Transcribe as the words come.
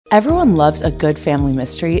Everyone loves a good family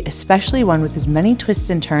mystery, especially one with as many twists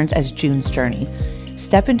and turns as June's Journey.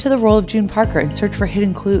 Step into the role of June Parker and search for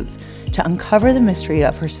hidden clues to uncover the mystery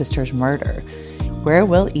of her sister's murder. Where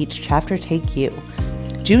will each chapter take you?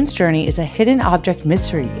 June's Journey is a hidden object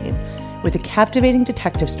mystery game with a captivating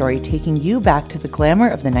detective story taking you back to the glamour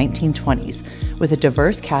of the 1920s with a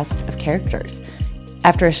diverse cast of characters.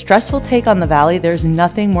 After a stressful take on the Valley, there's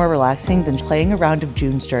nothing more relaxing than playing a round of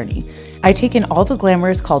June's Journey. I take in all the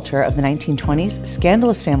glamorous culture of the 1920s,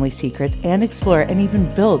 scandalous family secrets, and explore and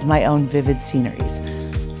even build my own vivid sceneries.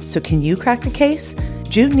 So can you crack the case?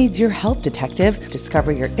 June needs your help, detective.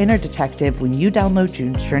 Discover your inner detective when you download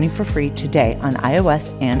June's Journey for free today on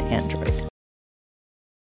iOS and Android.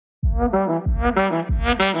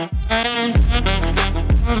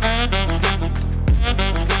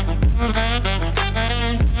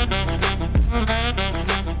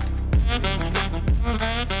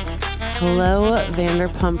 Hello,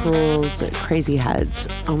 Vanderpump Rules crazy heads.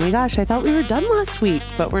 Oh my gosh, I thought we were done last week,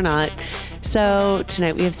 but we're not. So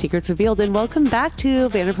tonight we have Secrets Revealed, and welcome back to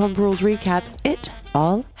Vanderpump Rules Recap. It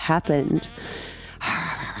all happened.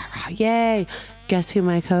 Yay. Guess who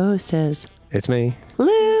my co-host is? It's me.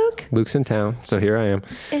 Luke. Luke's in town, so here I am.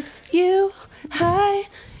 It's you. Hi.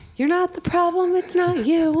 You're not the problem. It's not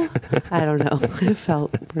you. I don't know. It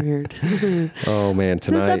felt weird. Oh, man,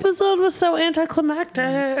 tonight. This episode was so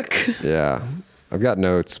anticlimactic. Yeah. I've got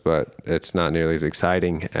notes, but it's not nearly as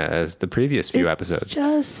exciting as the previous few episodes.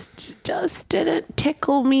 Just didn't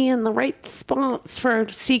tickle me in the right spots for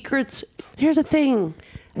secrets. Here's the thing.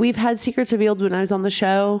 We've had secrets revealed when I was on the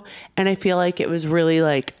show, and I feel like it was really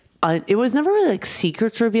like, it was never really like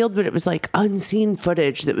secrets revealed, but it was like unseen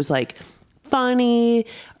footage that was like funny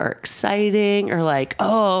or exciting or like,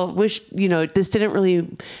 oh, wish, this didn't really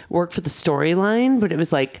work for the storyline, but it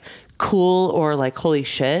was like cool or like, holy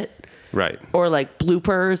shit. Right. Or like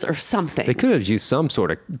bloopers or something. They could have used some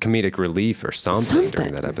sort of comedic relief or something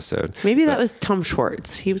during that episode. Maybe that was Tom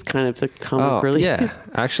Schwartz. He was kind of the comic relief. Yeah.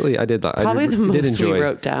 Actually, I did. Probably the most we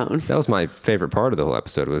wrote down. That was my favorite part of the whole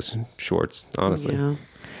episode was Schwartz, honestly. Yeah.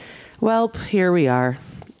 Well, here we are.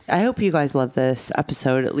 I hope you guys love this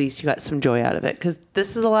episode. At least you got some joy out of it because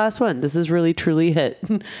this is the last one. This is really truly hit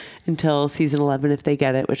until season 11 if they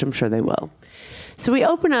get it, which I'm sure they will. So we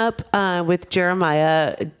open up with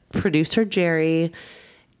Jeremiah, producer Jerry,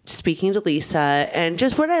 speaking to Lisa. And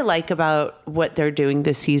just what I like about what they're doing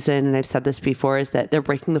this season, and I've said this before, is that they're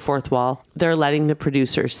breaking the fourth wall. They're letting the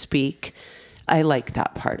producers speak. I like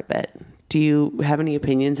that part of it. Do you have any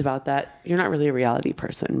opinions about that? You're not really a reality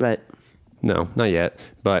person, but... No, not yet,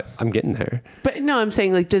 but I'm getting there. But no, I'm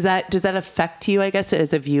saying, like, does that affect you, I guess,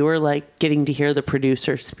 as a viewer, like getting to hear the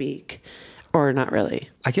producer speak, or not really?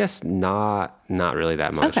 I guess not really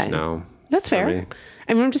that much. Okay. No, that's fair.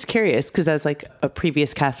 I mean, I'm just curious because as like a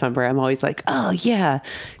previous cast member, I'm always like, oh yeah,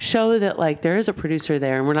 show that like there is a producer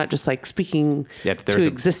there, and we're not just like speaking to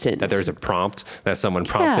existence. That there's a prompt that someone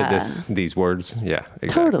prompted these words. Yeah, exactly.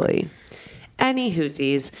 Totally. Any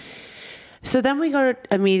hoosies. So then we go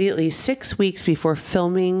immediately 6 weeks before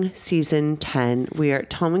filming season 10. We are at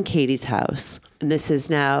Tom and Katie's house. And this is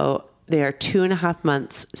now, they are 2.5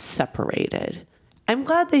 months separated. I'm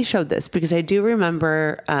glad they showed this because I do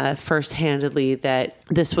remember first-handedly that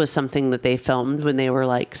this was something that they filmed when they were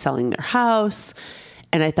like selling their house.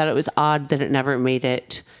 And I thought it was odd that it never made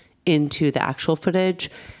it into the actual footage.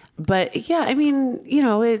 But yeah, I mean,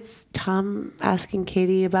 it's Tom asking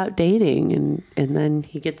Katie about dating and then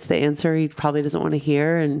he gets the answer he probably doesn't want to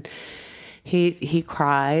hear. And he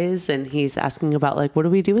cries and he's asking about like, what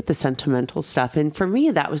do we do with the sentimental stuff? And for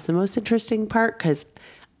me, that was the most interesting part because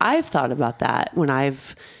I've thought about that when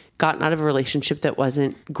I've gotten out of a relationship that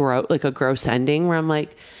wasn't like a gross ending where I'm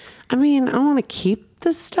like, I mean, I don't want to keep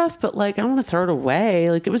this stuff, but like, I don't want to throw it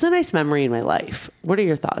away. Like it was a nice memory in my life. What are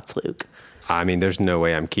your thoughts, Luke? I mean, there's no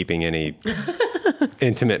way I'm keeping any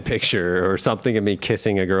intimate picture or something of me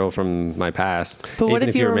kissing a girl from my past. But what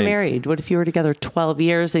if you were married? What if you were together 12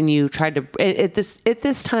 years and you tried to, at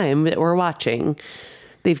this time that we're watching,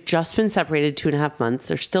 they've just been separated 2.5 months.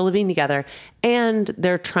 They're still living together and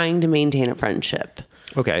they're trying to maintain a friendship.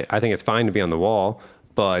 Okay. I think it's fine to be on the wall,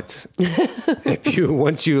 but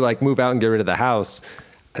once you like move out and get rid of the house,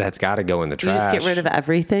 that's got to go in the trash. You just get rid of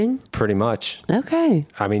everything? Pretty much. Okay.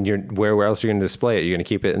 I mean, where else are you going to display it? You're going to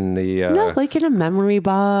keep it in the... No, like in a memory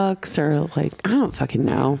box or like, I don't fucking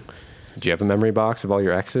know. Do you have a memory box of all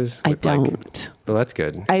your exes? I don't. Well, that's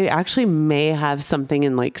good. I actually may have something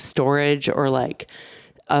in like storage or like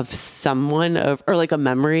of someone or like a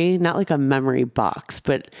memory, not like a memory box,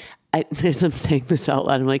 but as I'm saying this out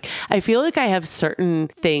loud, I'm like, I feel like I have certain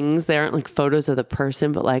things. They aren't like photos of the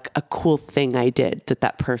person, but like a cool thing I did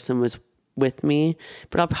that person was with me.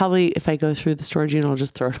 But I'll probably, if I go through the storage unit, I'll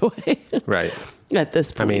just throw it away. Right. At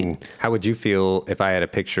this point. I mean, how would you feel if I had a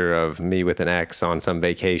picture of me with an ex on some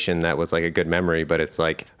vacation that was like a good memory, but it's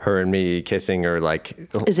like her and me kissing or like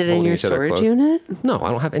is it in your storage unit? No, I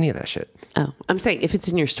don't have any of that shit. Oh, I'm saying if it's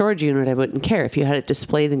in your storage unit, I wouldn't care. If you had it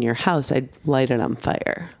displayed in your house, I'd light it on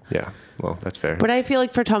fire. Yeah, well, that's fair. But I feel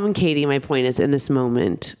like for Tom and Katie, my point is in this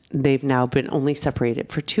moment, they've now been only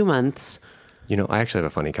separated for 2 months. You know, I actually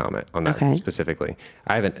have a funny comment on that specifically.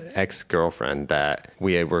 I have an ex-girlfriend that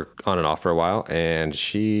we were on and off for a while, and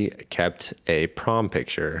she kept a prom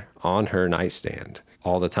picture on her nightstand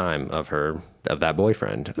all the time of that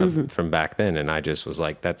boyfriend from back then. And I just was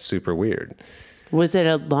like, that's super weird. Was it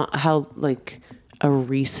a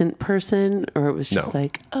recent person, or it was just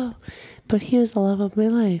like, oh, but he was the love of my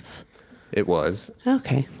life? It was.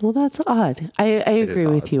 Okay. Well, that's odd. I agree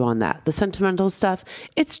with you on that. The sentimental stuff,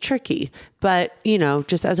 it's tricky. But, you know,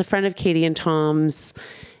 just as a friend of Katie and Tom's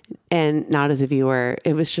and not as a viewer,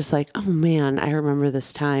 it was just like, oh, man, I remember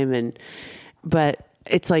this time. But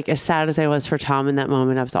it's like as sad as I was for Tom in that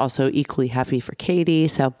moment, I was also equally happy for Katie.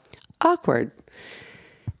 So awkward.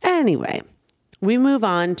 Anyway, we move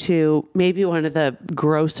on to maybe one of the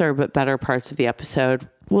grosser but better parts of the episode.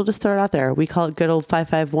 We'll just throw it out there. We call it good old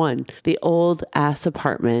 551, the old ass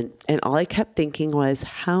apartment. And all I kept thinking was,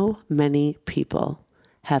 how many people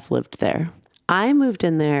have lived there? I moved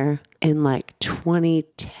in there in like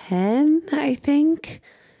 2010, I think,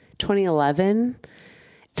 2011.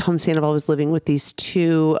 Tom Sandoval was living with these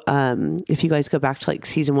two, if you guys go back to like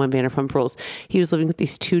season 1 Vanderpump Rules, he was living with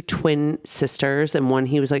these 2 twin sisters, and one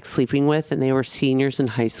he was like sleeping with, and they were seniors in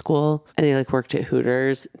high school, and they like worked at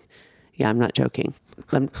Hooters. Yeah, I'm not joking.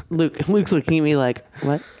 Luke's looking at me like,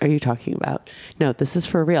 what are you talking about? No, this is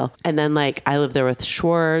for real. And then like I lived there with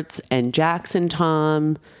Schwartz and Jax and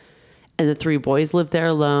Tom, and the 3 boys lived there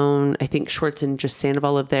alone. I think Schwartz and just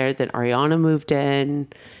Sandoval lived there. Then Ariana moved in.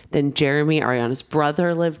 Then Jeremy, Ariana's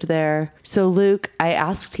brother, lived there. So Luke, I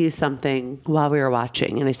asked you something while we were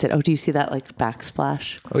watching, and I said, oh, do you see that like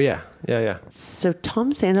backsplash? Oh, yeah. Yeah. So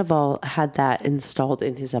Tom Sandoval had that installed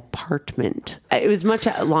in his apartment. It was much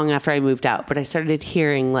long after I moved out, but I started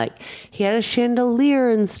hearing like he had a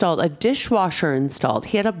chandelier installed, a dishwasher installed.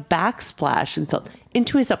 He had a backsplash installed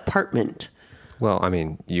into his apartment. Well, I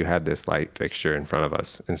mean, you had this light fixture in front of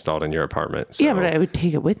us installed in your apartment. So. Yeah, but I would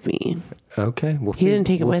take it with me. Okay, we'll see. He didn't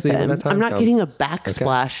take it with him. I'm not getting a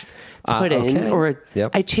backsplash put in.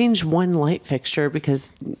 I changed one light fixture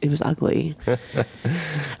because it was ugly.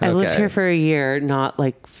 I lived here for a year, not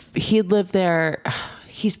like he'd lived there.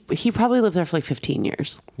 He probably lived there for like 15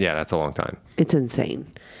 years. Yeah, that's a long time. It's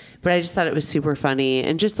insane. But I just thought it was super funny.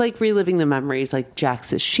 And just like reliving the memories, like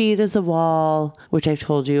Jax's sheet as a wall, which I've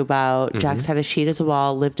told you about. Mm-hmm. Jax had a sheet as a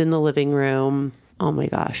wall, lived in the living room. Oh my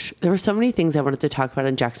gosh. There were so many things I wanted to talk about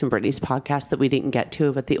on Jax and Brittany's podcast that we didn't get to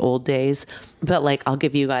about the old days. But like, I'll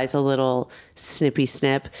give you guys a little snippy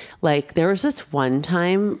snip. Like there was this one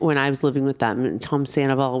time when I was living with them and Tom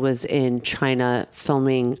Sandoval was in China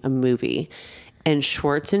filming a movie. And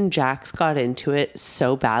Schwartz and Jax got into it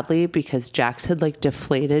so badly because Jax had like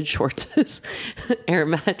deflated Schwartz's air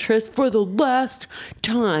mattress for the last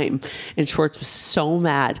time. And Schwartz was so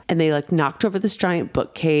mad. And they like knocked over this giant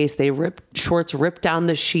bookcase. Schwartz ripped down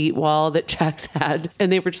the sheet wall that Jax had.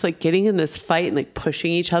 And they were just like getting in this fight and like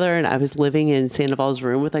pushing each other. And I was living in Sandoval's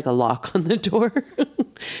room with like a lock on the door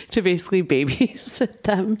to basically babysit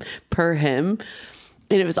them per him.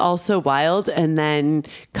 And it was all so wild. And then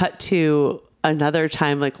cut to another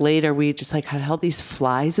time, like later, we just like had all these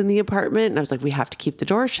flies in the apartment. And I was like, we have to keep the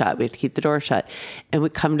door shut. We have to keep the door shut. And we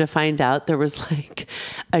come to find out there was like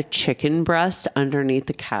a chicken breast underneath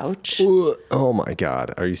the couch. Ooh, oh my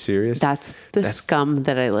God. Are you serious? That's scum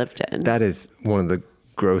that I lived in. That is one of the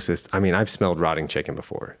grossest. I mean, I've smelled rotting chicken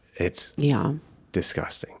before. It's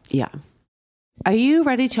disgusting. Yeah. Are you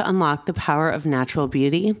ready to unlock the power of natural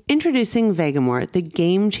beauty? Introducing Vegamore, the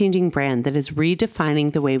game-changing brand that is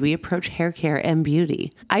redefining the way we approach hair care and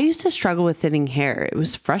beauty. I used to struggle with thinning hair. It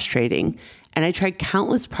was frustrating. And I tried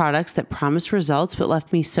countless products that promised results but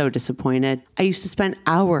left me so disappointed. I used to spend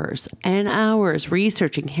hours and hours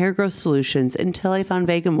researching hair growth solutions until I found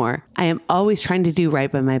Vegamore. I am always trying to do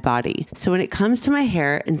right by my body. So when it comes to my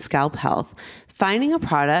hair and scalp health, finding a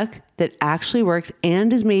product that actually works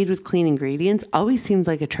and is made with clean ingredients always seems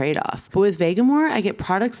like a trade-off. But with Vegamore, I get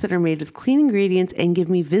products that are made with clean ingredients and give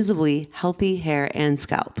me visibly healthy hair and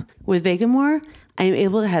scalp. With Vegamore, I am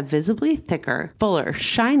able to have visibly thicker, fuller,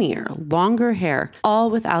 shinier, longer hair, all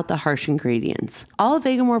without the harsh ingredients. All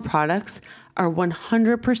Vegamore products are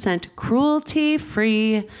 100%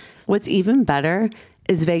 cruelty-free. What's even better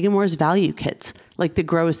is Vegamore's value kits, like the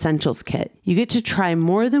Grow Essentials kit. You get to try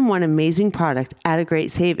more than one amazing product at a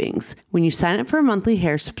great savings. When you sign up for a monthly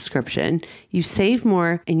hair subscription, you save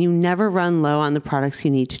more and you never run low on the products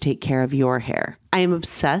you need to take care of your hair. I am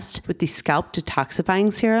obsessed with the scalp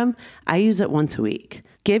detoxifying serum. I use it once a week.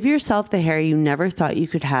 Give yourself the hair you never thought you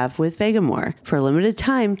could have with Vegamore. For a limited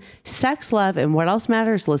time, Sex, Love, and What Else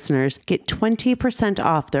Matters listeners get 20%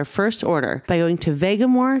 off their first order by going to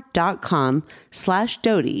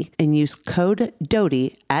vegamore.com/Doty and use code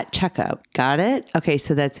Doty at checkout. Got it? Okay,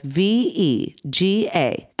 so that's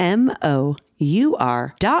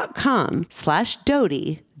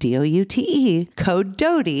vegamore.com/Doty. Doute, code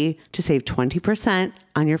Doty to save 20%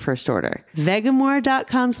 on your first order.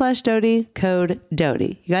 Vegamore.com/Doty, code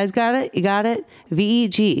Doty. You guys got it? You got it?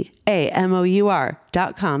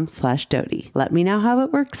 VEGAMOUR.com/Doty. Let me know how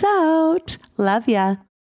it works out. Love ya.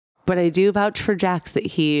 But I do vouch for Jax that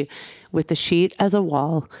he, with the sheet as a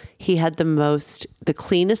wall, he had the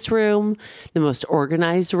cleanest room, the most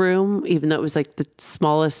organized room, even though it was like the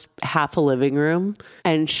smallest half a living room.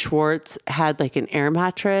 And Schwartz had like an air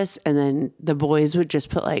mattress. And then the boys would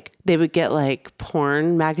just they would get like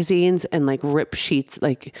porn magazines and like rip sheets,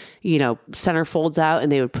 like, center folds out,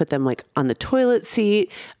 and they would put them like on the toilet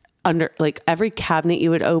seat, under like every cabinet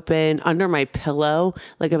you would open, under my pillow.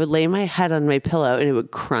 Like I would lay my head on my pillow and it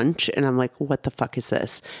would crunch. And I'm like, what the fuck is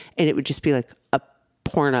this? And it would just be like a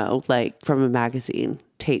porno, like from a magazine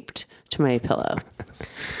taped to my pillow.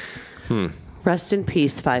 Rest in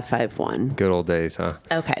peace, 551. Good old days, huh?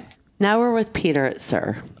 Okay. Now we're with Peter at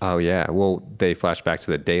SUR. Oh, yeah. Well, they flash back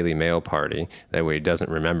to the Daily Mail party that way he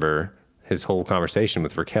doesn't remember his whole conversation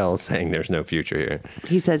with Raquel saying there's no future here.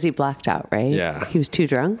 He says he blacked out, right? Yeah. He was too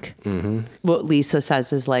drunk. Mm-hmm. What Lisa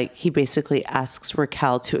says is like, he basically asks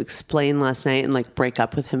Raquel to explain last night and like break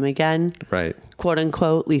up with him again. Right. Quote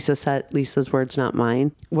unquote. Lisa's words, not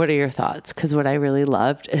mine. What are your thoughts? Because what I really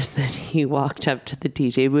loved is that he walked up to the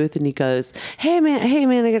DJ booth and he goes, hey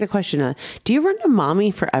man, I got a question. Do you run to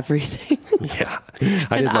mommy for everything? Yeah.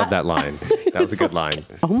 I did love that line. That was a good line.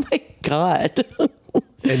 Oh my God.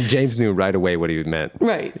 And James knew right away what he meant.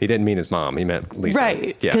 Right. He didn't mean his mom. He meant Lisa.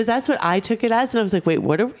 Right. Yeah. Because that's what I took it as. And I was like, wait,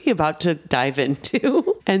 what are we about to dive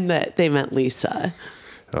into? And that they meant Lisa.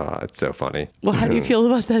 Oh, it's so funny. Well, how do you feel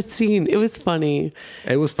about that scene? It was funny.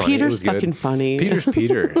 It was funny. Peter's it was good. fucking funny. Peter's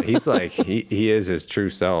Peter. He's like, he is his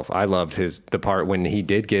true self. I loved the part when he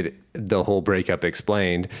did get the whole breakup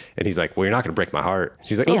explained. And he's like, well, you're not going to break my heart.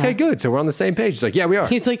 She's like, okay, good. So we're on the same page. He's like, yeah, we are.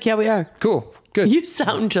 He's like, yeah, we are. Cool. Good. You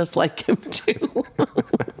sound just like him too.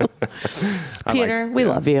 Peter, we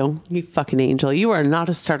love you. You fucking angel. You are not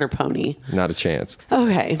a starter pony. Not a chance.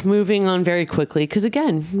 Okay, moving on very quickly. Because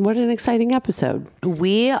again, what an exciting episode.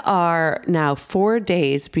 We are now 4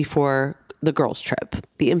 days before the girls' trip.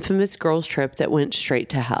 The infamous girls' trip that went straight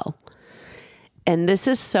to hell. And this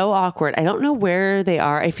is so awkward. I don't know where they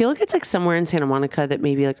are. I feel like it's like somewhere in Santa Monica that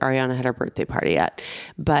maybe like Ariana had her birthday party at.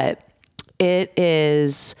 But it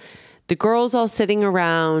is the girls all sitting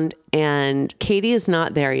around and Katie is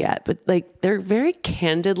not there yet. But like they're very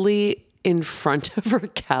candidly in front of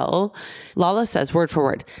Raquel. Lala says, word for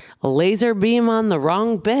word, laser beam on the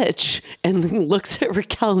wrong bitch. And then looks at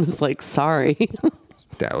Raquel and is like, sorry.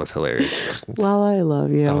 That was hilarious. Lala, I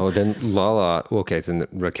love you. Oh, then Lala, okay, so then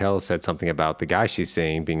Raquel said something about the guy she's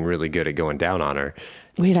seeing being really good at going down on her.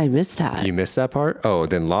 Wait, I missed that. You missed that part? Oh,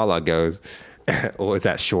 then Lala goes, well, is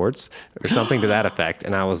that Schwartz or something to that effect?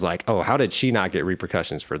 And I was like, oh, how did she not get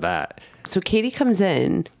repercussions for that? So Katie comes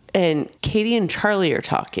in and Katie and Charlie are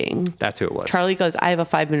talking. That's who it was. Charlie goes, I have a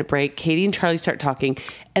 5-minute break. Katie and Charlie start talking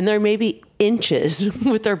and they're maybe inches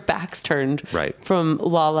with their backs turned from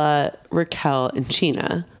Lala, Raquel, and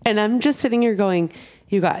Sheena. And I'm just sitting here going,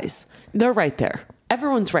 you guys, they're right there.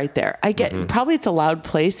 Everyone's right there. I get, probably it's a loud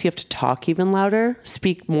place. You have to talk even louder,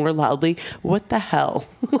 speak more loudly. What the hell?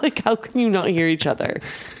 Like, how can you not hear each other?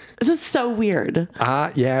 This is so weird.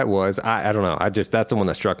 Yeah, it was. I don't know. That's the one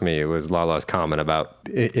that struck me. It was Lala's comment about,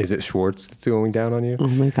 is it Schwartz that's going down on you? Oh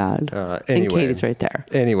my God. Anyway, and Katie's right there.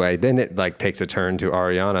 Anyway, then it like takes a turn to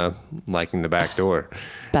Ariana liking the back door.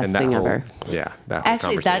 Best thing ever. Yeah. That whole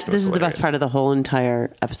Actually, this is the best part of the whole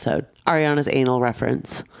entire episode. Ariana's anal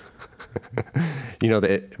reference. You know,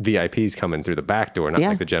 the VIPs coming through the back door, not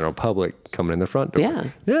like the general public coming in the front door. Yeah.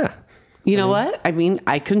 Yeah. You know what? I mean,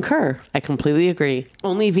 I concur. I completely agree.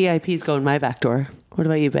 Only VIPs go in my back door. What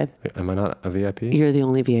about you, babe? Am I not a VIP? You're the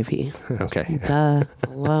only VIP. Okay. Duh.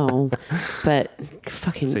 Hello. But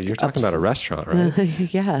fucking. So you're talking about a restaurant, right?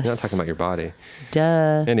 Yes. You're not talking about your body.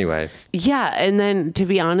 Duh. Anyway. Yeah. And then to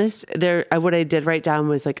be honest, what I did write down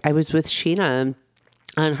was like, I was with Sheena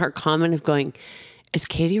on her comment of going, is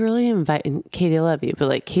Katie really inviting, Katie, I love you, but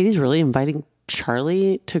like Katie's really inviting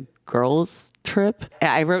Charlie to girls trip?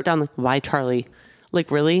 I wrote down like, why Charlie?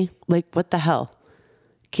 Like, really? Like, what the hell?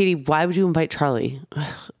 Katie, why would you invite Charlie?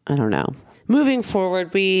 Ugh, I don't know. Moving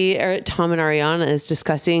forward, we are at Tom and Ariana is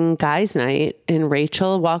discussing guys' night, and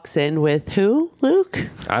Rachel walks in with who, Luke?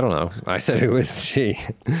 I don't know. I said, who is she?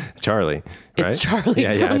 Charlie. Right? It's Charlie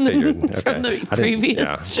from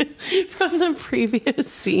the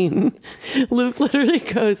previous scene. Luke literally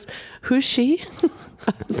goes, who's she?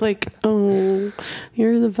 I was like, oh,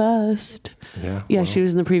 you're the best. Yeah. Yeah, well, she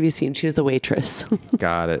was in the previous scene. She was the waitress.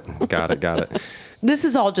 Got it. This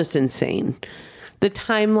is all just insane. The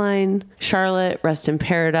timeline, Charlotte, rest in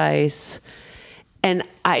paradise. And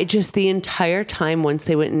I just, the entire time once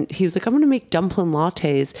they went and he was like, I'm going to make dumpling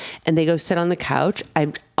lattes. And they go sit on the couch.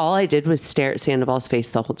 All I did was stare at Sandoval's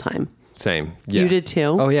face the whole time. Same. Yeah. You did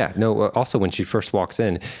too? Oh, yeah. No, also when she first walks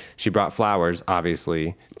in, she brought flowers,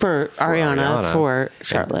 obviously. For Ariana, for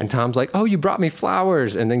Charlotte. And Tom's like, oh, you brought me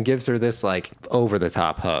flowers. And then gives her this like over the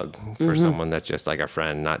top hug for someone that's just like a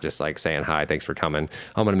friend, not just like saying, hi, thanks for coming.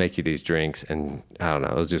 I'm going to make you these drinks. And I don't know.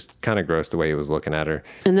 It was just kind of gross the way he was looking at her.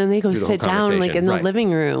 And then they go sit down like in the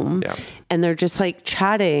living room. Yeah. And they're just like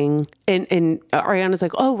chatting. And Ariana's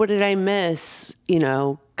like, oh, what did I miss? You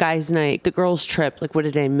know, guys' night, the girls' trip. Like, what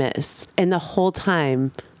did I miss? And the whole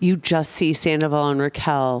time you just see Sandoval and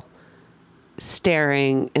Raquel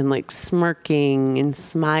staring and like smirking and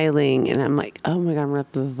smiling. And I'm like, oh my God, I'm going to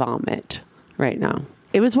have to vomit right now.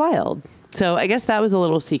 It was wild. So I guess that was a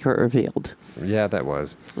little secret revealed. Yeah, that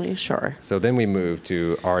was. Are you sure? So then we moved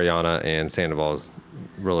to Ariana and Sandoval's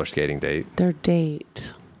roller skating date. Their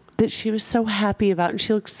date that she was so happy about, and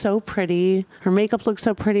she looked so pretty. Her makeup looked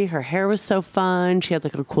so pretty. Her hair was so fun. She had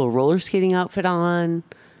like a cool roller skating outfit on.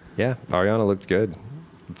 Yeah, Ariana looked good.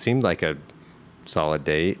 It seemed like a solid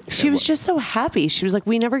date. She was just so happy. She was like,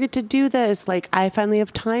 we never get to do this. Like, I finally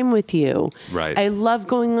have time with you. Right. I love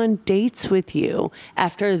going on dates with you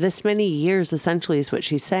after this many years, essentially, is what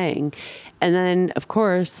she's saying. And then, of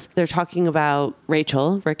course, they're talking about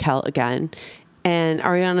Raquel again. And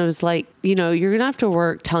Ariana was like, you know, you're going to have to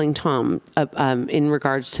work telling Tom in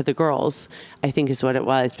regards to the girls, I think is what it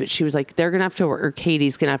was. But she was like, they're going to have to work, or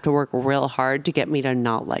Katie's going to have to work real hard to get me to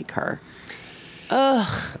not like her.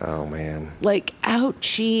 Ugh. Oh, man. Like,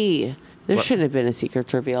 ouchie. There shouldn't have been a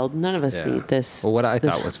secret revealed. None of us need this. Well, what I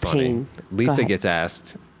thought was funny, Lisa gets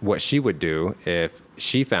asked what she would do if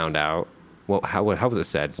she found out. Well, how was it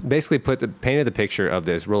said? Basically painted the picture of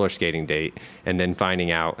this roller skating date and then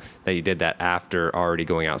finding out that you did that after already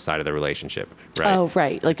going outside of the relationship, right? Oh,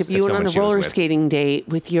 right. Like if you went on a roller skating date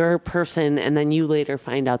with your person and then you later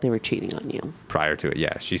find out they were cheating on you. Prior to it,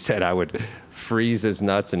 yeah. She said I would freeze his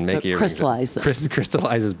nuts and make earrings. Crystallize them.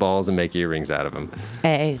 Crystallize his balls and make earrings out of them.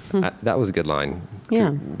 Hey. That was a good line.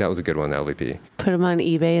 Yeah. That was a good one, the LVP. Put them on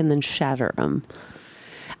eBay and then shatter them.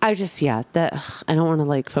 I don't want to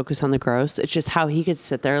like focus on the gross. It's just how he could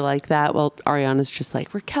sit there like that while Ariana's just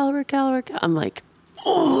like, Raquel. I'm like,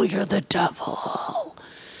 oh, you're the devil.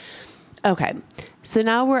 Okay. So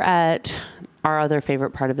now we're at our other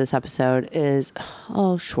favorite part of this episode is,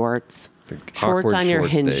 Schwartz. Schwartz on your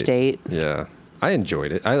Hinge date. Yeah. I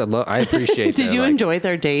enjoyed it. I appreciate Did you enjoy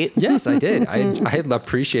their date? Yes, I did. I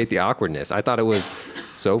appreciate the awkwardness. I thought it was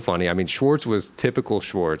so funny. I mean, Schwartz was typical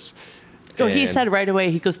Schwartz. Oh, he said right away,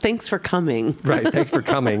 he goes, thanks for coming. Right, thanks for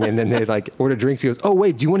coming. And then they like order drinks. He goes, oh,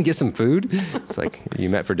 wait, do you want to get some food? It's like, you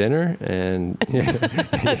met for dinner? And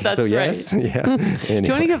that's so, right. yes. Yeah. Anyway. Do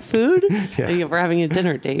you want to get food? Yeah. We're having a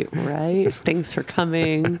dinner date, right? Thanks for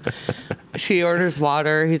coming. She orders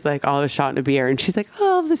water. He's like, I'll have a shot and a beer. And she's like,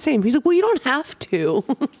 oh, the same. He's like, well, you don't have to.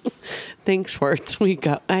 Thanks, Schwartz. We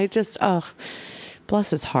go. Bless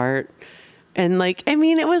his heart. And like, I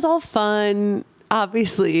mean, it was all fun.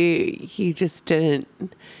 Obviously, he's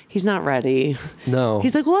not ready. No.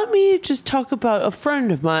 He's like, let me just talk about a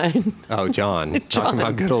friend of mine. Oh, John. Talking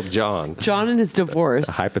about good old John. John and his divorce.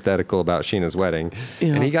 A hypothetical about Sheena's wedding.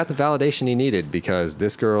 Yeah. And he got the validation he needed because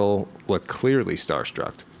this girl was clearly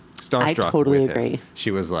starstruck. I totally agree.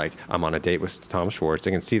 She was like, I'm on a date with Tom Schwartz.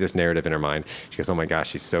 I can see this narrative in her mind. She goes, oh my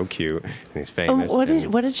gosh, he's so cute and he's famous. What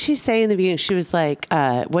did she say in the beginning? She was like,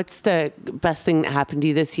 what's the best thing that happened to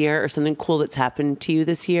you this year, or something cool that's happened to you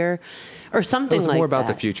this year, or something like that? It was more about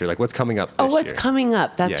the future, like what's coming up this year. What's coming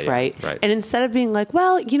up. That's right. Right. And instead of being like,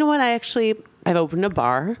 well, you know what, I actually I've opened a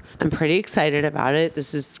bar. I'm pretty excited about it.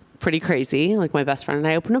 This is pretty crazy. Like my best friend and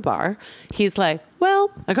I opened a bar. He's like,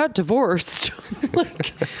 well, I got divorced.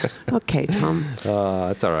 Like, okay, Tom.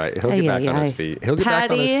 That's all right. He'll get back on his feet. He'll get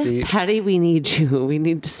back on his feet. Patty, we need you. We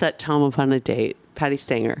need to set Tom up on a date. Patty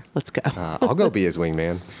Stanger. Let's go. I'll go be his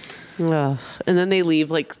wingman. And then they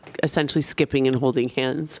leave, like, essentially skipping and holding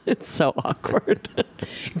hands. It's so awkward.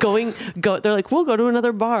 They're like, we'll go to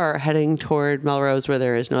another bar, heading toward Melrose, where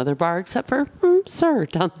there is no other bar except for Sir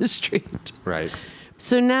down the street. Right.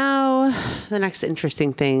 So now the next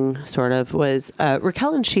interesting thing sort of was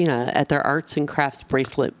Raquel and Sheena at their arts and crafts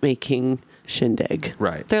bracelet making shindig.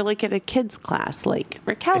 Right. They're like at a kid's class, like,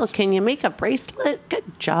 Raquel, can you make a bracelet?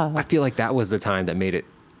 Good job. I feel like that was the time that made it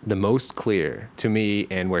the most clear to me,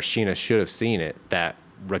 and where Sheena should have seen it, that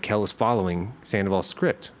Raquel was following Sandoval's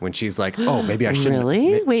script when she's like, oh, maybe I shouldn't.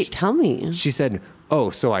 Really? Wait, tell me. She said, oh,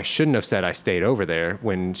 so I shouldn't have said I stayed over there,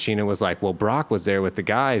 when Sheena was like, well, Brock was there with the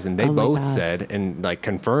guys and they both said and like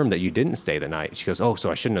confirmed that you didn't stay the night. She goes, oh, so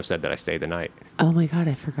I shouldn't have said that I stayed the night. Oh my God,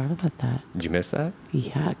 I forgot about that. Did you miss that?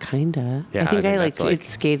 Yeah, kinda. Yeah, I think it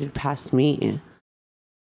skated past me.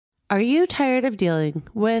 Are you tired of dealing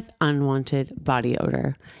with unwanted body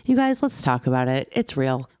odor? You guys, let's talk about it. It's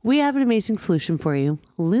real. We have an amazing solution for you.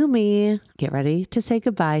 Lumi. Get ready to say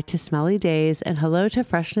goodbye to smelly days and hello to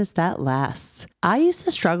freshness that lasts. I used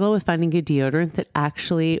to struggle with finding a deodorant that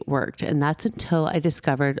actually worked, and that's until I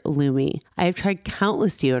discovered Lumi. I have tried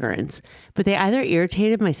countless deodorants, but they either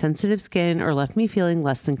irritated my sensitive skin or left me feeling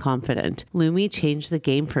less than confident. Lumi changed the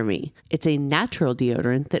game for me. It's a natural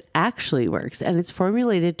deodorant that actually works, and it's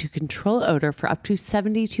formulated to control odor for up to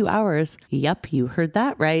 72 hours. Yup, you heard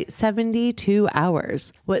that right, 72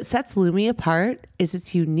 hours. What sets Lumi apart is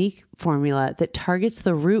its unique formula that targets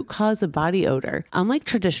the root cause of body odor. Unlike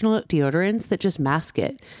traditional deodorants that just mask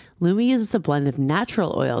it, Lumi uses a blend of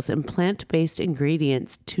natural oils and plant-based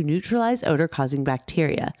ingredients to neutralize odor-causing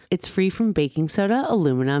bacteria. It's free from baking soda,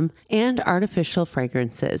 aluminum, and artificial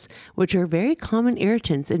fragrances, which are very common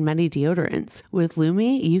irritants in many deodorants. With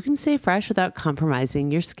Lumi, you can stay fresh without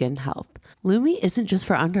compromising your skin health. Lumi isn't just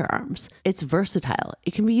for underarms. It's versatile.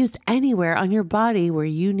 It can be used anywhere on your body where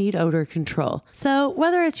you need odor control. So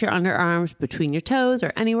whether it's your underarms, between your toes,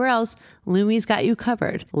 or anywhere else, Lumi's got you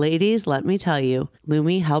covered. Ladies, let me tell you,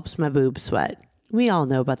 Lumi helps my boobs sweat. We all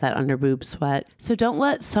know about that under boob sweat. So don't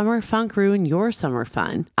let summer funk ruin your summer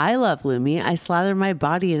fun. I love Lumi. I slather my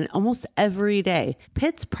body in it almost every day.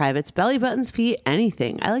 Pits, privates, belly buttons, feet,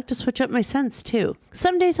 anything. I like to switch up my scents too.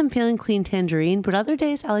 Some days I'm feeling clean tangerine, but other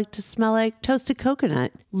days I like to smell like toasted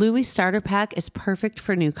coconut. Lumi Starter Pack is perfect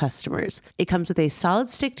for new customers. It comes with a solid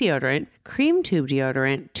stick deodorant, cream tube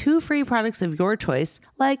deodorant, 2 free products of your choice,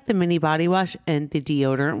 like the mini body wash and the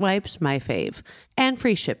deodorant wipes, my fave, and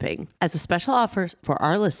free shipping. As a special offer for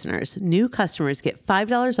our listeners, new customers get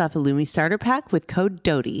 $5 off a Lumi Starter Pack with code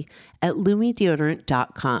DOTY at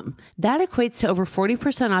LumiDeodorant.com. That equates to over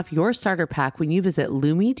 40% off your starter pack when you visit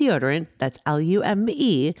Lumi Deodorant, that's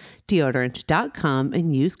Lume, deodorant.com,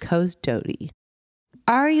 and use code DOTY.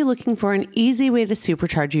 Are you looking for an easy way to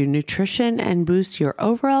supercharge your nutrition and boost your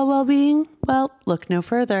overall well-being? Well, look no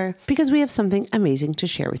further, because we have something amazing to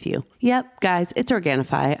share with you. Yep, guys, it's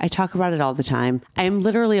Organifi. I talk about it all the time. I am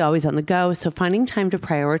literally always on the go, so finding time to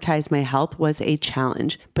prioritize my health was a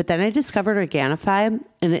challenge. But then I discovered Organifi,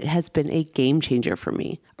 and it has been a game changer for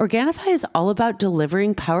me. Organifi is all about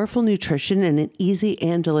delivering powerful nutrition in an easy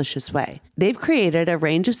and delicious way. They've created a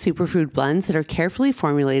range of superfood blends that are carefully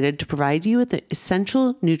formulated to provide you with the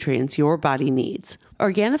essential nutrients your body needs.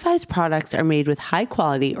 Organifi's products are made with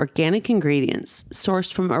high-quality organic ingredients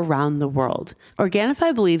sourced from around the world.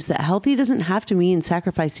 Organifi believes that healthy doesn't have to mean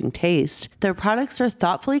sacrificing taste. Their products are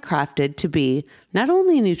thoughtfully crafted to be not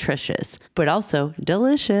only nutritious, but also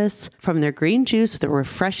delicious. From their green juice with a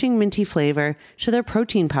refreshing minty flavor to their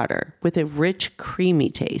protein powder with a rich, creamy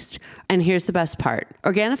taste. And here's the best part.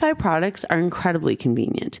 Organifi products are incredibly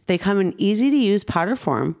convenient. They come in easy-to-use powder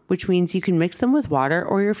form, which means you can mix them with water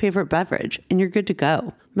or your favorite beverage, and you're good to go.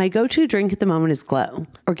 My go-to drink at the moment is Glow.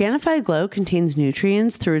 Organifi Glow contains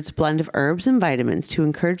nutrients through its blend of herbs and vitamins to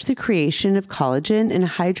encourage the creation of collagen and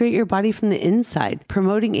hydrate your body from the inside,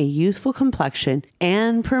 promoting a youthful complexion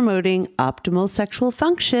and promoting optimal sexual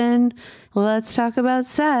function. Let's talk about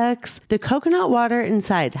sex. The coconut water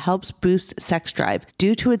inside helps boost sex drive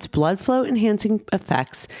due to its blood flow enhancing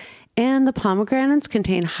effects, and the pomegranates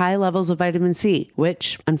contain high levels of vitamin C,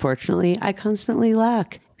 which, unfortunately, I constantly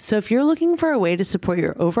lack. So if you're looking for a way to support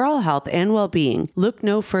your overall health and well-being, look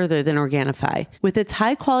no further than Organifi. With its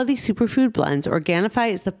high-quality superfood blends, Organifi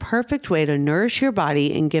is the perfect way to nourish your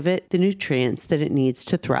body and give it the nutrients that it needs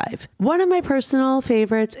to thrive. One of my personal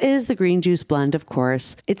favorites is the green juice blend, of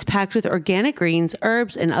course. It's packed with organic greens,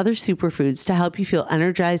 herbs, and other superfoods to help you feel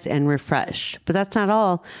energized and refreshed. But that's not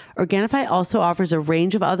all. Organifi also offers a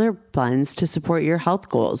range of other blends to support your health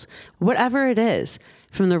goals, whatever it is.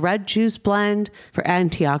 From the red juice blend for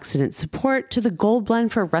antioxidant support to the gold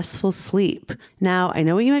blend for restful sleep. Now, I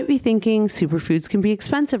know what you might be thinking, superfoods can be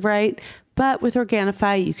expensive, right? But with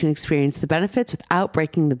Organifi, you can experience the benefits without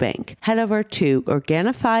breaking the bank. Head over to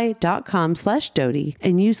Organifi.com/Doty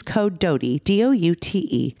and use code DOTE,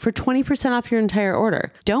 DOUTE, for 20% off your entire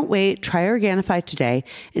order. Don't wait, try Organifi today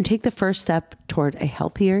and take the first step toward a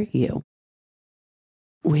healthier you.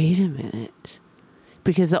 Wait a minute.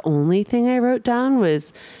 Because the only thing I wrote down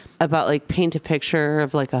was about like paint a picture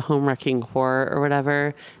of like a home wrecking horror or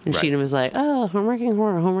whatever. And Sheena was like, oh, home wrecking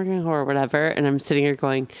horror, whatever. And I'm sitting here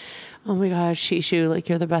going, oh my gosh, Shishu, like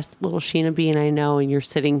you're the best little Sheena bean I know. And you're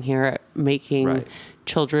sitting here making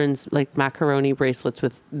children's like macaroni bracelets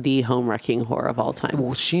with the home wrecking horror of all time.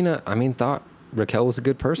 Well, Sheena, I mean, thought Raquel was a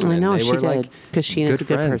good person. I know, and they she were did, like because Sheena's a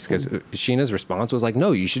good person. Because Sheena's response was like,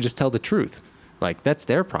 no, you should just tell the truth. Like, that's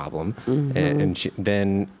their problem. Mm-hmm. And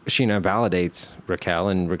then Sheena validates Raquel,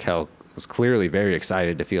 and Raquel was clearly very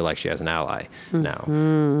excited to feel like she has an ally now.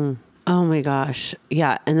 Oh my gosh.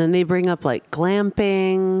 Yeah. And then they bring up like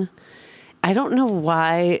glamping. I don't know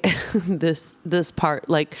why this part,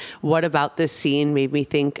 like what about this scene made me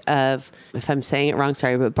think of, if I'm saying it wrong,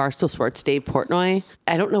 sorry, but Barstool Sports Dave Portnoy.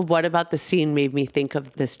 I don't know what about the scene made me think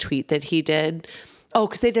of this tweet that he did. Oh,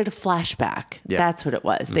 because they did a flashback. Yeah. That's what it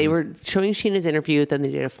was. Mm-hmm. They were showing Sheena's interview, then they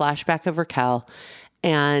did a flashback of Raquel.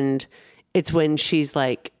 And it's when she's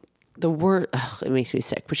like, it makes me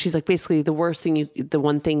sick. But she's like, basically, the one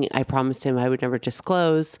thing I promised him I would never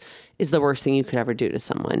disclose is the worst thing you could ever do to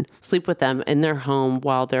someone. Sleep with them in their home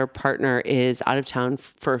while their partner is out of town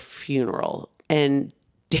for a funeral. And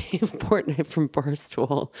Dave Portnoy from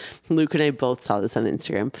Barstool, Luke and I both saw this on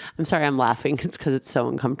Instagram. I'm sorry, I'm laughing. It's because it's so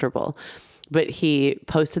uncomfortable. But he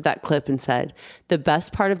posted that clip and said, the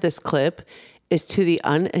best part of this clip is to the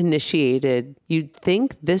uninitiated. You'd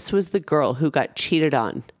think this was the girl who got cheated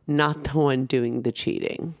on, not the one doing the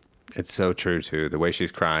cheating. It's so true, too. The way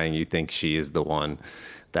she's crying, you think she is the one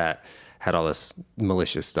that had all this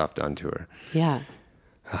malicious stuff done to her. Yeah.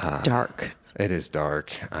 Dark. It is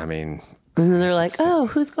dark. I mean... And then they're like, oh,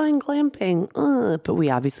 who's going glamping? But we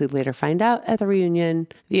obviously later find out at the reunion,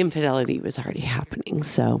 the infidelity was already happening.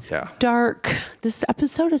 So dark. This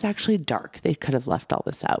episode is actually dark. They could have left all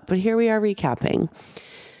this out. But here we are recapping.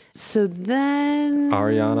 So then...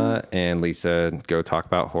 Ariana and Lisa go talk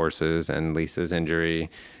about horses and Lisa's injury.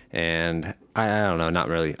 And I don't know, not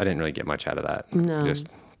really. I didn't really get much out of that. No.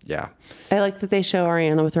 Yeah. I like that they show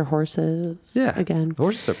Ariana with her horses. Yeah. Again. The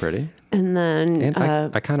horses are pretty. And then...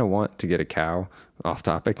 I kind of want to get a cow, off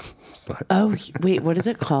topic. But oh, wait, what is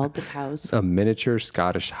it called, the cows? A miniature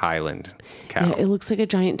Scottish Highland cow. Yeah, it looks like a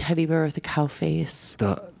giant teddy bear with a cow face.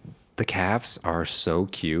 The calves are so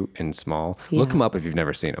cute and small. Yeah. Look them up if you've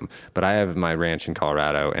never seen them. But I have my ranch in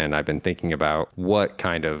Colorado, and I've been thinking about what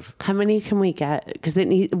kind of... How many can we get? Because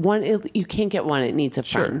you can't get one. It needs a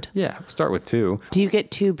friend. Sure. Yeah, start with 2. Do you get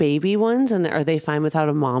 2 baby ones, and are they fine without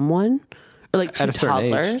a mom one? Or like 2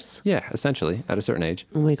 toddlers? Age. Yeah, essentially, at a certain age.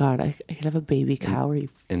 Oh my God, I could have a baby cow. Are you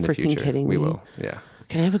freaking kidding me? We will, yeah.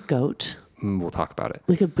 Can I have a goat? We'll talk about it.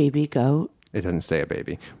 Like a baby goat? It doesn't say a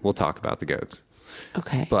baby. We'll talk about the goats.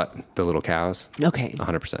 Okay. But the little cows. Okay.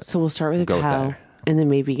 100%. So we'll start with a cow and then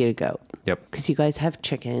maybe get a goat. Yep. Because you guys have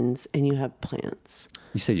chickens and you have plants.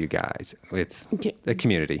 You say you guys. It's a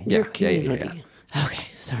community. Your community. Yeah. Okay.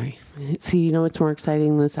 Sorry. See, you know what's more exciting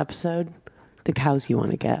in this episode? The cows you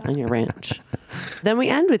want to get on your ranch. Then we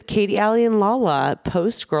end with Katie, Allie, and Lala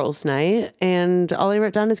post girls' night. And all I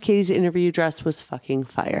wrote down is Katie's interview dress was fucking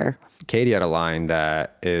fire. Katie had a line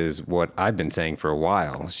that is what I've been saying for a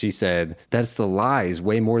while. She said, that's the lies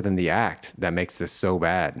way more than the act that makes this so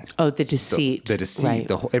bad. Oh, the deceit. The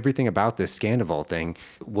deceit. Right. Everything about this Scandival thing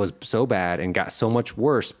was so bad and got so much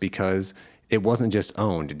worse because it wasn't just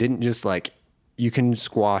owned. It didn't just like... You can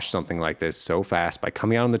squash something like this so fast by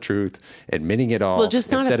coming out on the truth, admitting it all, well,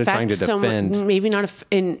 just not instead of trying to defend. Maybe not,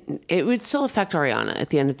 and it would still affect Ariana at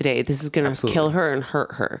the end of the day. This is going to kill her and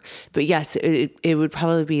hurt her. But yes, it would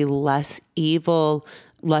probably be less evil,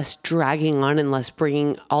 less dragging on, and less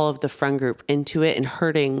bringing all of the friend group into it and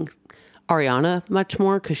hurting Ariana much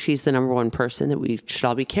more because she's the number one person that we should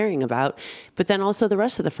all be caring about. But then also the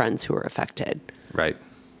rest of the friends who are affected. Right.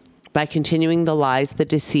 by continuing the lies, the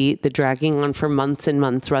deceit, the dragging on for months and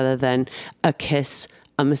months rather than a kiss,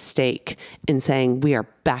 a mistake, and saying we are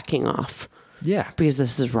backing off. Yeah. Because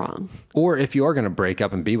this is wrong. Or if you are going to break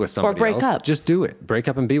up and be with somebody else, just do it. Break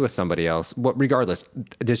up and be with somebody else. Regardless,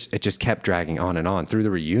 it just kept dragging on and on through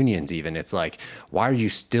the reunions even. It's like, why are you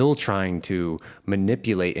still trying to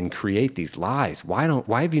manipulate and create these lies?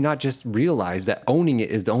 Why have you not just realized that owning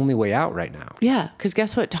it is the only way out right now? Yeah, because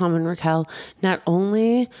guess what, Tom and Raquel? Not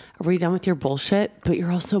only are we done with your bullshit, but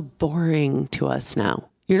you're also boring to us now.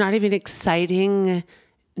 You're not even exciting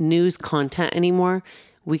news content anymore.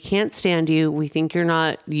 We can't stand you. We think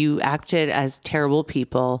you acted as terrible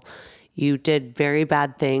people. You did very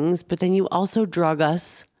bad things, but then you also drug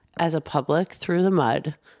us as a public through the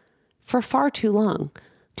mud for far too long.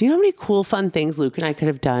 Do you know how many cool, fun things Luke and I could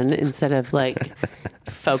have done instead of like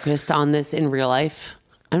focused on this in real life?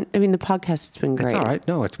 I mean, the podcast has been great. It's all right.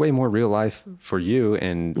 No, it's way more real life for you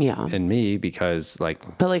and me because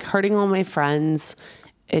But like hurting all my friends,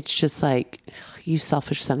 it's just like, you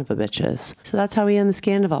selfish son of a bitches. So that's how we end the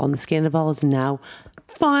Scandival. And the Scandival is now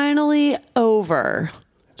finally over.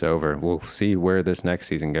 It's over. We'll see where this next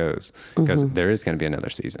season goes because there is going to be another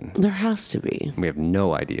season. There has to be. We have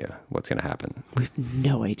no idea what's going to happen. We have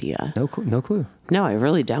no idea. No clue. No, I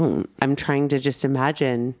really don't. I'm trying to just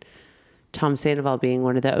imagine Tom Sandoval being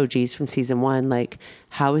one of the OGs from season 1. Like,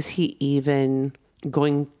 how is he even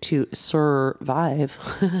going to survive?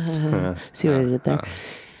 See what I did there?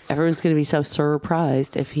 Everyone's going to be so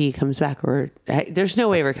surprised if he comes back. There's no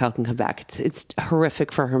way Raquel can come back. It's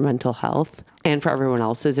horrific for her mental health and for everyone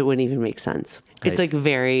else's. It wouldn't even make sense. It's like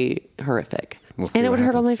very horrific. And it would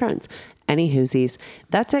hurt all my friends. Any whoosies.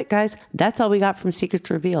 That's it, guys. That's all we got from Secrets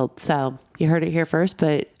Revealed. So you heard it here first,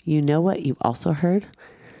 but you know what you also heard?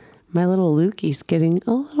 My little Lukey's getting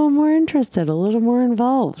a little more interested, a little more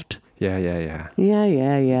involved. Yeah.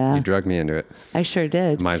 Yeah. You drugged me into it. I sure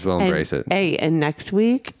did. Might as well embrace it. Hey, and next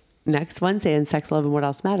Wednesday in Sex, Love, and What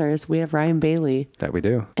Else Matters, we have Ryan Bailey. That we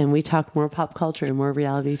do. And we talk more pop culture and more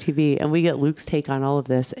reality TV. And we get Luke's take on all of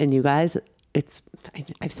this. And you guys,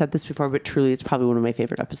 I've said this before, but truly it's probably one of my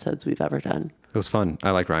favorite episodes we've ever done. It was fun.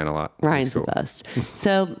 I like Ryan a lot. Ryan's cool. The best.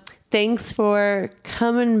 So thanks for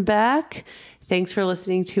coming back. Thanks for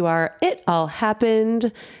listening to our It All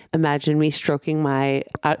Happened. Imagine me stroking my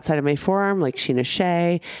outside of my forearm like Sheena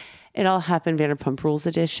Shea. It All Happened Vanderpump Rules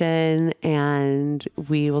edition. And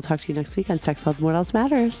we will talk to you next week on Sex, Love, and What Else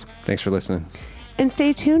Matters. Thanks for listening. And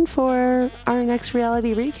stay tuned for our next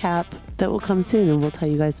reality recap that will come soon. And we'll tell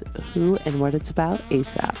you guys who and what it's about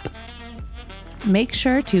ASAP. Make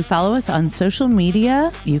sure to follow us on social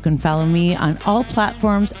media. You can follow me on all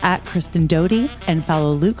platforms at Kristen Doty and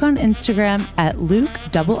follow Luke on Instagram at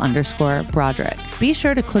Luke_Broderick. Be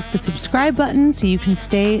sure to click the subscribe button so you can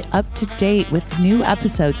stay up to date with new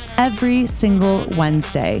episodes every single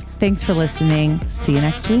Wednesday. Thanks for listening. See you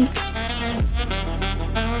next week.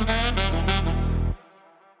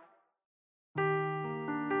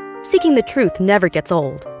 Seeking the truth never gets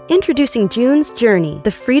old. Introducing June's Journey,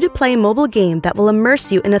 the free-to-play mobile game that will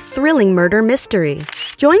immerse you in a thrilling murder mystery.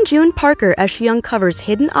 Join June Parker as she uncovers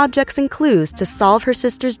hidden objects and clues to solve her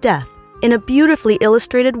sister's death in a beautifully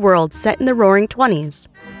illustrated world set in the Roaring '20s.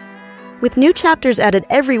 With new chapters added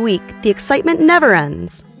every week, the excitement never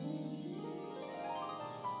ends.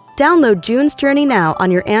 Download June's Journey now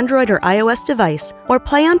on your Android or iOS device or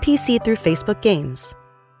play on PC through Facebook Games.